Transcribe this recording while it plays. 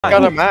What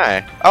am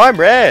I? Oh, I'm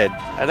red.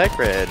 I like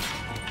red.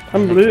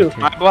 I'm blue.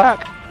 I'm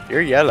black.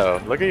 You're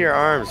yellow. Look at your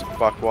arms,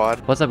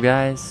 fuckwad. What's up,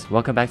 guys?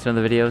 Welcome back to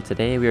another video.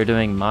 Today we are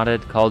doing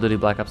modded Call of Duty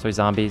Black Ops 3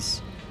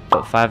 Zombies,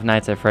 but Five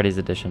Nights at Freddy's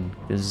edition.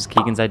 This is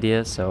Keegan's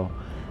idea, so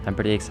I'm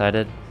pretty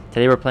excited.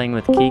 Today we're playing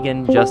with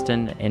Keegan,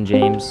 Justin, and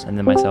James, and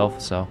then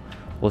myself, so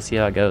we'll see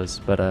how it goes,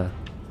 but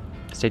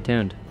stay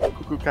tuned.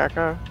 Cuckoo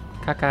caca.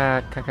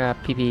 Caca, caca,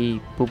 pee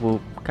pee, poo poo,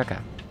 caca.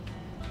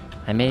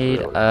 I made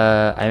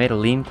a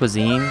lean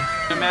cuisine.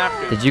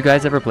 Did you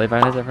guys ever play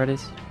Five Nights at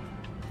Freddy's?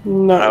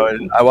 No.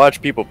 I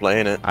watch people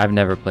playing it. I've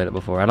never played it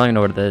before. I don't even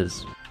know what it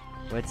is.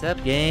 What's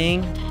up,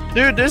 gang?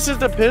 Dude, this is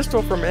the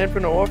pistol from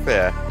Infinite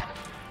Warfare.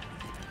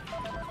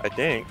 I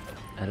think.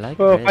 I like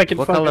Well, red. if I can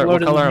What fucking color? load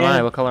What in color the am I?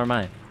 hand. What color am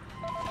I?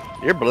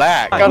 You're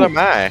black. What color am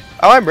I?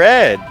 Oh, I'm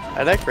red.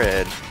 I like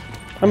red.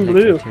 I'm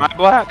blue. I'm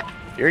black.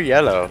 You're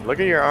yellow. Look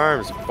at your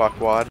arms,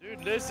 fuckwad.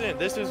 Dude, listen.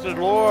 This is the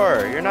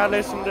lore. You're not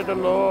listening to the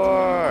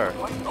lore.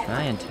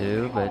 Trying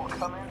to, but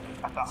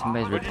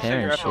somebody's What'd you say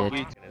repairing your shit. FOB?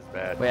 It's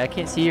bad. Wait, I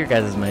can't see your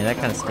guys' money. That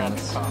kind of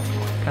stinks.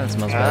 Kind of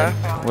smells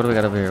bad. What do we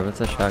got over here?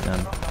 What's a shotgun?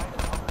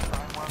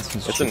 This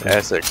one's It's an cheaper.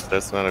 Essex.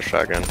 That's not a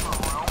shotgun.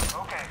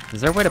 Is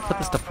there a way to put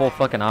this to full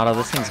fucking auto?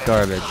 This thing's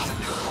garbage.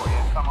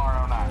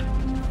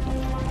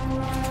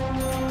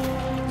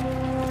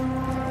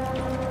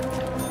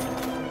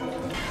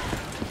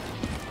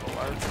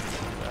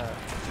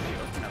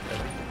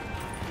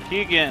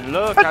 Keegan,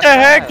 look. What the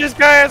heck? This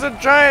guy has a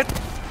giant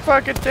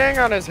fucking thing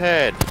on his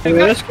head. Hey,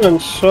 this gun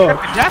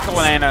sucks.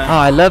 Jack-o'-lantern. Oh,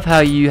 I love how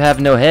you have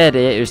no head.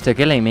 You're still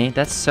killing me.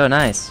 That's so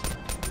nice.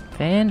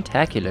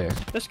 Fantacular.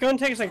 This gun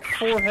takes like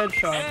 4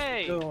 headshots.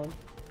 Hey. Go on.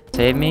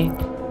 Save me.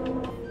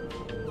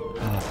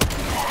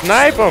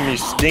 Snipe him, you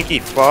stinky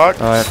fuck.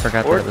 Oh, I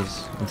forgot Or- that it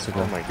was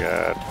Instagram. Oh my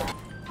god.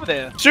 Over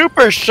there.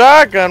 Super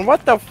shotgun.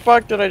 What the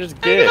fuck did I just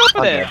Hey, get?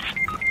 over there.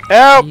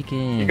 Help!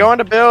 Keegan. You go in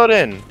the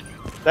building.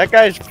 That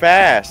guy's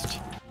fast.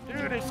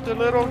 Dude, it's the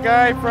little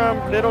guy from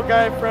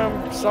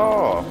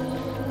Saw. I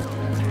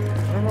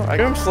don't know.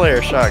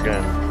 Doomslayer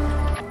shotgun.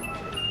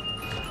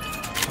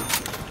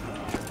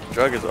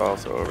 Drug is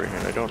also over here.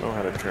 And I don't know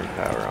how to turn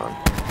power on.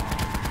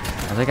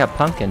 Oh, they got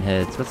pumpkin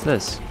heads. What's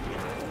this?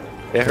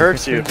 It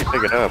hurts you if you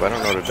pick it up. I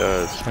don't know what it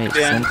does. Wait,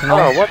 Yeah. Sentinel?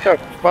 Oh, what the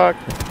fuck?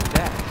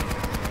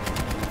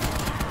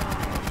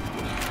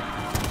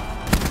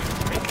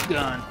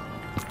 Gun.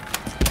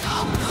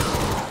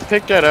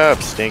 Pick that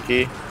up,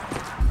 Stinky.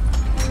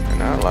 I'm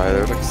not lying.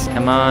 There's like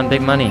Come on,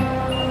 big money.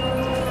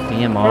 Come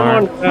BMR.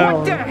 on,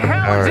 pal.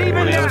 Hell is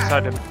even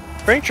this?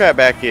 spring trap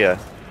back here.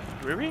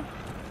 Really?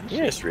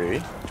 Yes,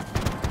 Riri.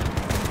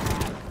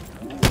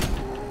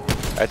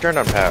 I turned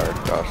on power.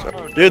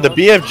 Gosh, dude, the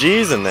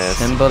BFG's in this.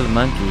 Symbol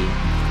monkey.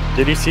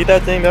 Did you see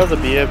that thing? That was a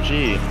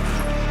BFG.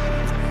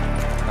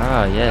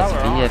 Ah, yes,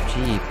 Power on.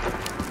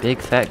 BFG. Big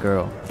fat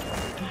girl.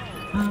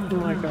 Oh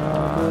my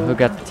god. Who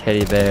got the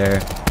teddy bear?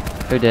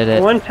 Who did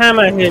it? One time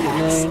I hit it,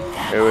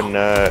 man. It would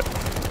nut.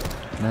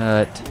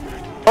 Nut.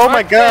 Oh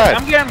my god!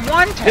 I'm getting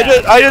one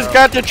tap. I just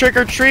got to trick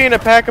or treat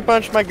and pack a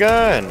punch my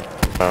gun.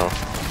 Oh.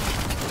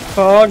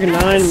 Fog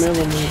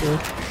 9mm.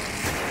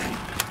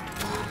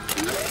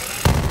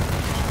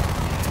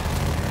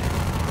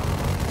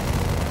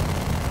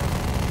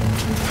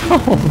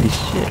 Holy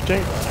shit. I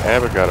think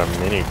Abbott got a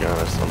minigun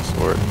of some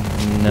sort.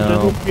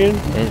 No.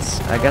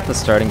 I got the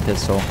starting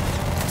pistol.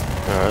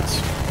 Oh, that's.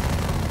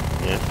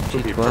 Yeah.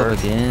 Should be G12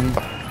 perfect. again.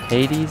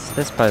 Hades?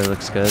 This probably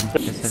looks good. I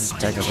guess I just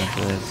pack a bunch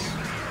of this.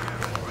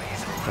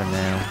 For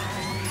now.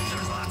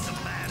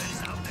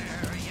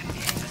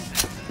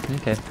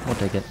 Okay, we'll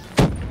take it.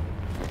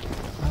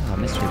 Ah,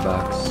 mystery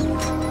box.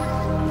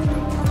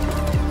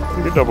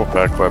 You can double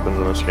pack weapons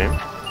in this game.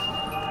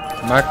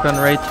 Mark run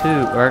Ray 2.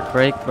 Mark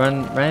Ray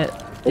run Ray.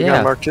 You got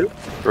Yeah. Mark 2?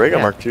 Ray got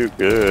Yeah. Mark 2.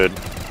 Good.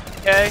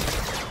 Okay.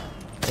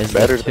 Is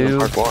Better it than 2?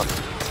 Mark 1.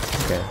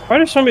 Okay. Why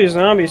do some of these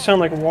zombies sound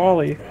like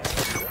Wally?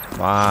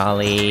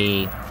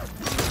 Wally.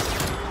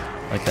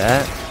 Like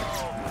that?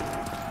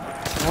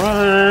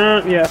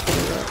 Yeah.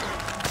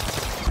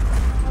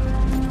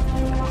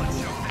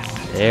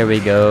 There we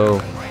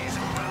go.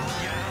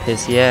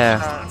 Piss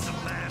yeah.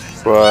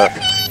 But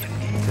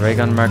Ray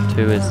gun Mark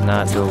 2 is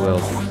not dual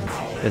wield.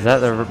 Is that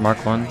the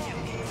Mark 1?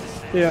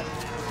 Yeah.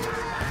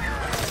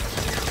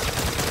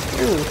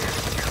 Ooh.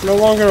 No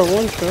longer a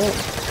one shot.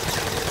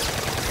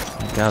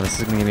 God, this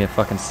is gonna give me a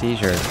fucking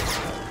seizure.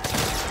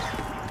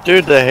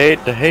 dude, the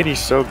Hades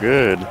so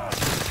good.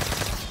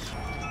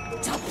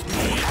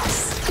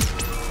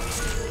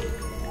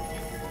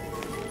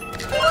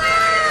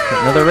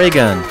 Another ray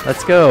gun.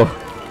 Let's go.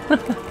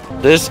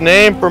 This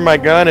name for my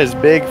gun is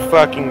Big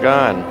Fucking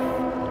Gun.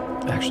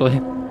 Actually,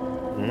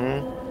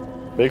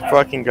 Big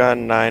Fucking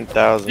Gun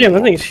 9000. Yeah,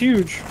 that thing's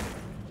huge.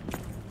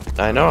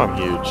 I know I'm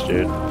huge,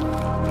 dude.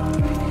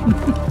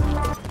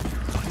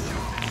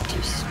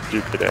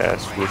 Stupid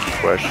ass wiki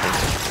question.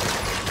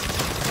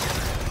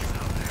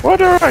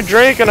 What are I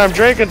drinking? I'm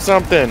drinking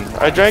something.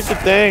 I drank the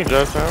thing,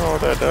 Justin. I don't know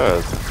what that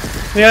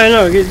does. Yeah, I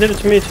know. It did it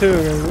to me too.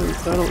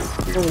 I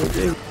don't really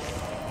dig.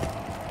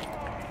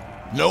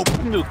 Nope.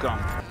 Nuke 'em.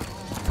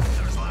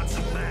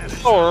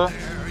 floor.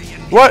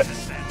 What?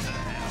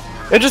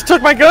 It just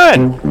took my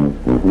gun!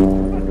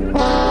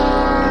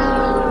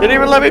 Didn't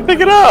even let me pick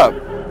it up!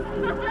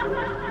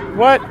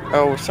 What?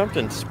 Oh,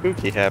 something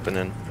spooky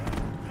happening.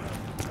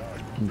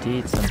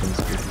 Indeed, something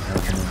spooky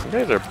happening. You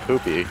guys are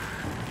poopy.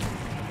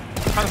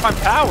 Trying to find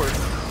power.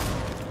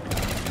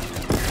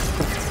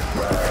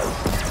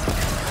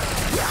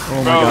 Oh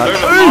my Bro, god.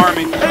 there's an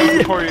army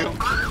coming for you.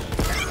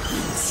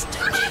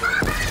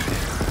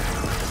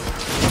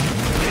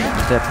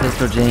 That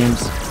pistol, James.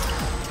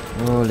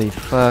 Holy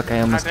fuck, I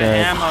almost Out of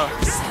died. ammo.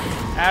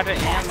 Out of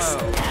ammo.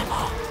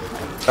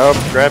 Oh,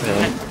 grab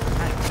him.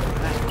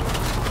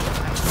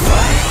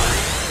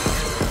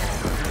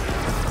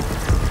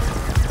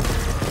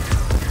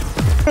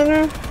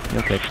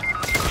 You'll pick.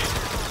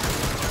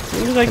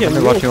 When did I get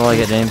I'm watching while I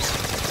get James.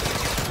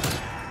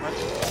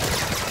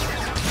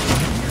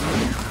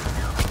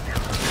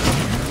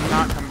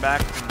 Not come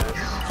back from this.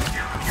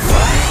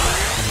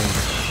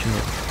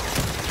 Holy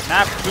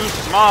Map too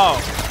small.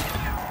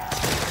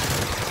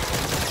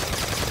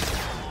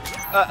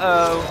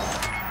 Uh-oh.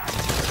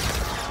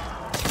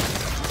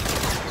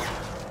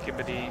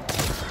 Gibbity.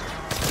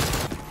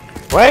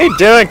 What are you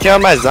doing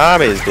killing my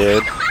zombies,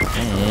 dude? shit.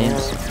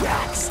 James.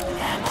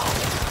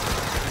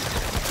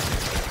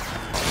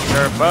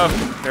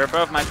 They're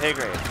above my pay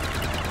grade.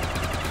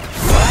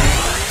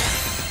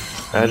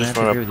 I just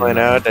want to point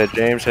out that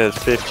James has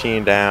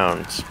 15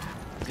 downs.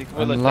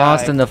 I'm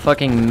lost in the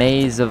fucking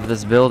maze of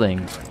this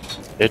building.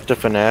 It's the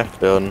FNAF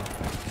building.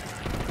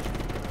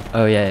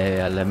 Oh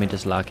yeah. Let me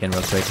just lock in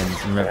real quick and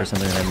remember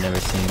something that I've never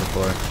seen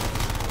before.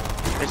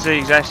 It's the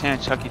exact same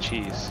as Chuck E.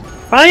 Cheese.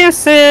 Fire I can't buy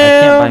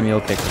sale!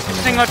 mule kick for some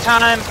Single reason.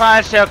 time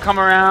fire sale come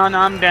around,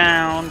 I'm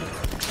down.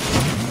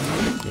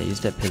 Yeah, use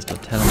that pistol.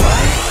 Tell him.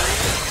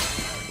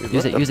 Dude,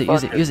 Use what it. the Use it.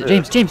 fuck Use is it.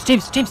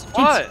 this? James.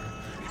 What?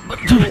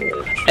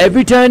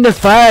 Every time the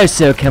fire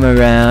sale come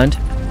around.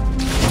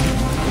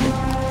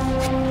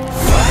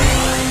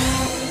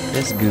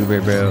 This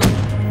goober, bro.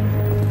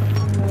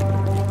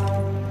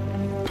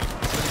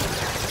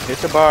 Hit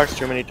the box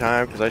too many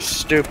times because I'm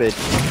stupid.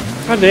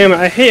 God damn it,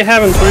 I hate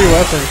having 3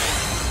 weapons.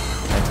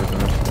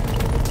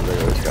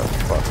 Literally just got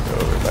fucked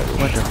over by this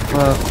What the stupid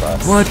fuck?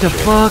 bus What the shit.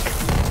 fuck?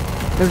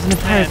 There's an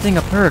entire thing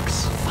of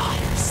perks.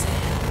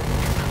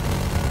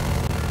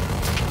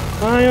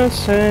 Fire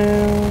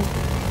sale.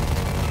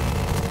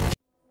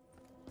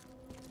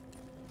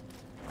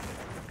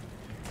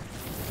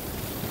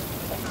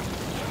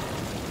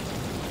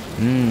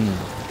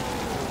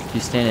 If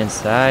you stand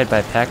inside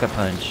by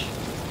Pack-a-Punch,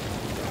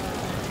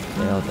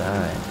 they'll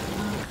die.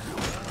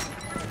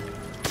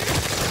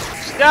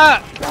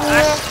 Stuck!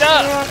 I'm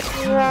stuck!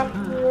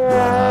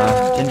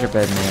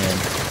 Gingerbread man.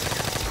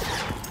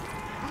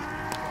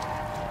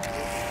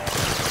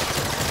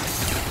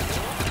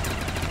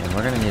 Yeah,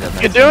 we're gonna need a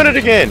You're doing it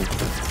again!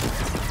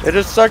 It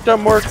just sucked up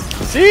more.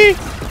 See?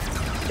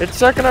 It's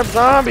sucking up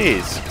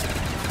zombies.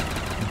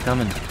 I'm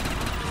coming.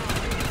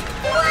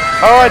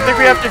 Oh, I think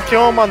we have to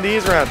kill them on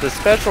these rounds, the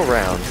special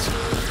rounds.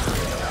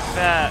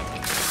 Back.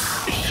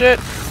 Shit.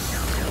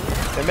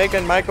 They're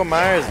making Michael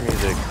Myers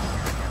music.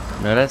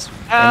 No, that's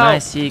Ow.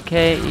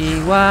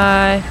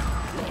 M-I-C-K-E-Y.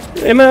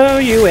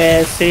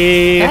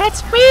 M-O-U-S-C.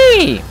 That's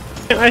me!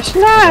 I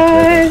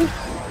slide!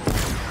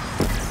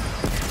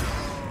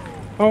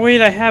 Oh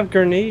wait, I have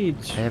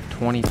grenades. I have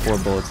 24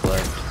 bullets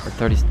left. Or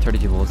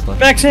 32 bullets left.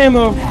 Max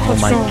ammo! Oh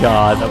my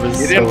god, that was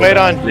You so didn't wait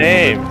on bad.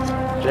 James.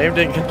 James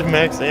didn't get the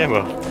max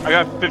ammo. I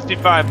got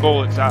 55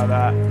 bullets out of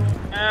that.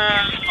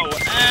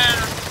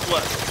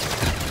 What?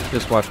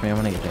 Just watch me, I'm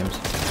gonna get James.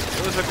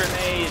 It was a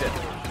grenade.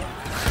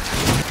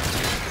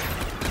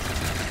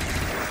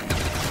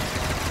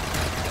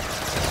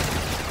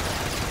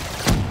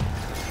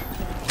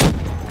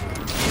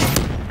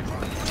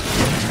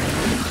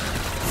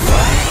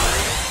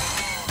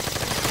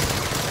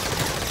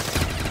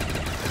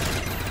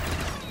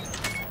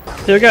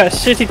 Still got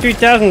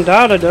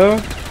 $63,000 though.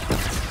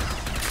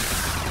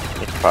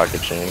 It's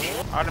pocket change.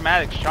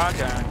 Automatic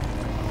shotgun.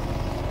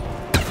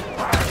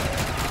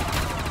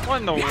 What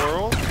in the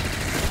world?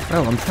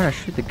 Bro, I'm trying to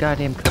shoot the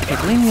goddamn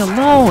cupcake. Leave me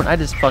alone! I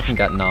just fucking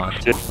got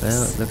knocked. Well,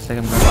 it looks like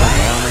I'm gonna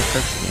buy all my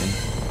perks again.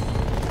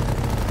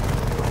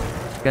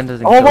 Gun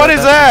doesn't Oh, kill what like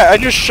is that? I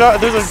just shot.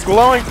 There's a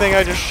glowing thing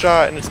I just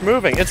shot, and it's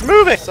moving. It's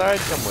moving! Side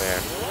somewhere.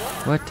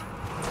 What?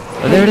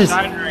 Oh, there it is!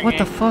 Siren What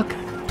the ringing. fuck?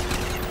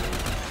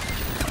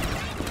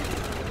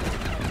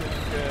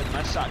 Good,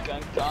 my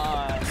shotgun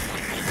gone.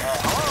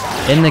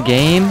 In the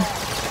game?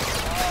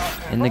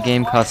 In the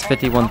game costs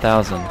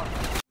 51,000.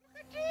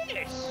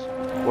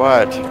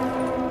 What?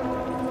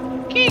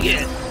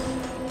 Keegan!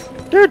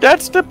 Dude,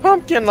 that's the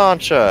pumpkin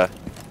launcher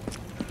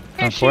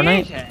From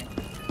Fortnite?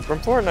 from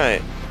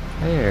Fortnite.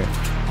 Where?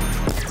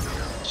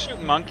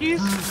 Shoot monkeys?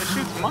 It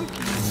shoots monkeys.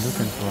 I'm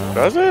looking for him.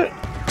 Does it?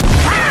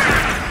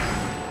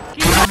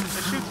 Keegan,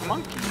 it shoots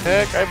monkeys.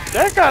 Heck,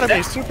 that gotta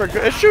be super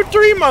good. It shoot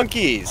 3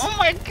 monkeys! Oh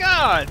my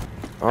god!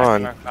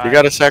 On. You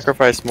gotta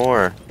sacrifice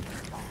more.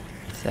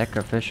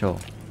 Sacrificial.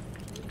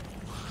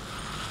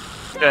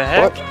 The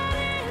heck? What?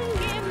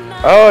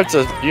 Oh, it's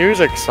a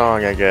music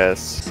song, I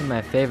guess. This is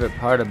my favorite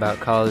part about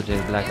Call of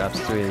Duty Black Ops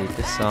 3,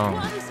 this song.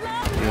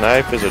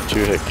 Knife is a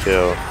 2-hit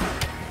kill.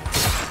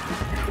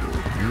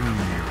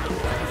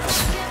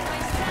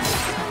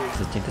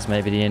 I think this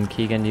might be the end.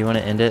 Keegan, do you want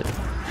to end it?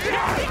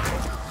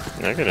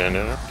 I can end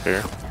it, I don't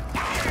care.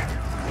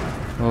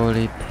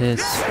 Holy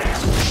piss.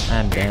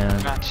 I'm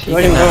down.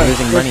 Like, I'm no,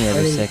 losing money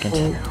every it's-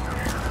 second.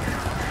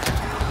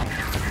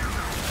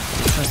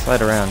 I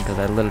slide around because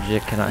I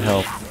legit cannot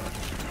help.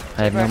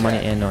 I have no money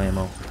and no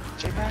ammo.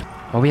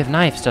 Oh, we have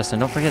knives, Justin.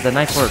 Don't forget the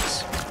knife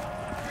works.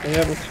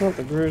 Yeah, but it's not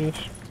the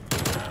greatest.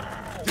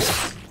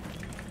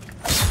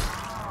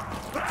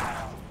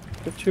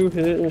 The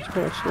 2-hit and it's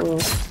kind of slow.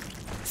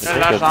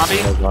 Another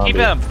zombie? Keep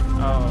him!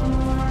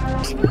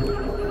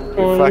 Oh.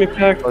 Oh, let me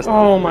pack.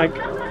 Oh my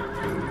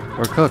god.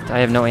 We're cooked. I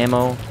have no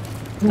ammo.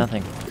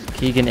 Nothing.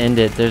 Keegan, end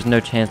it. There's no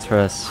chance for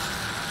us.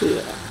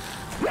 Yeah.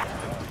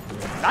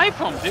 Knife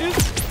him, dude!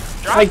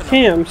 Drop I him.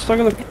 can't. I'm stuck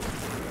in the.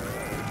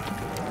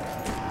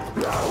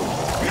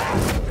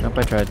 Nope,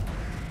 I tried.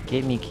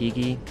 Get me,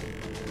 Kiki.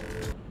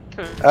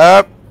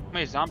 Up. How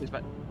many zombies,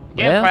 but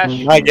Well,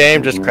 My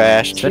game just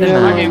crashed. Spin it Yeah.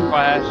 my now. game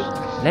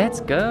crashed. Let's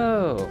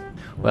go.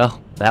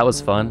 Well, that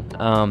was fun.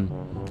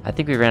 I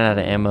think we ran out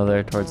of ammo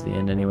there towards the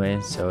end anyway,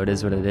 so it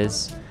is what it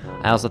is.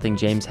 I also think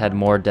James had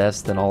more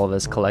deaths than all of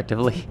us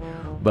collectively,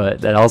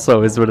 but that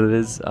also is what it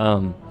is.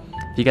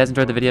 If you guys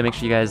enjoyed the video, make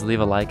sure you guys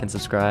leave a like and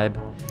subscribe.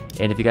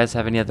 And if you guys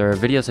have any other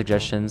video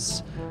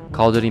suggestions,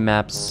 Call of Duty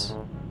maps,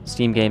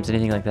 Steam games,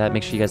 anything like that,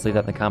 make sure you guys leave that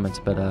in the comments.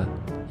 But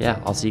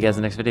yeah, I'll see you guys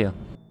in the next video.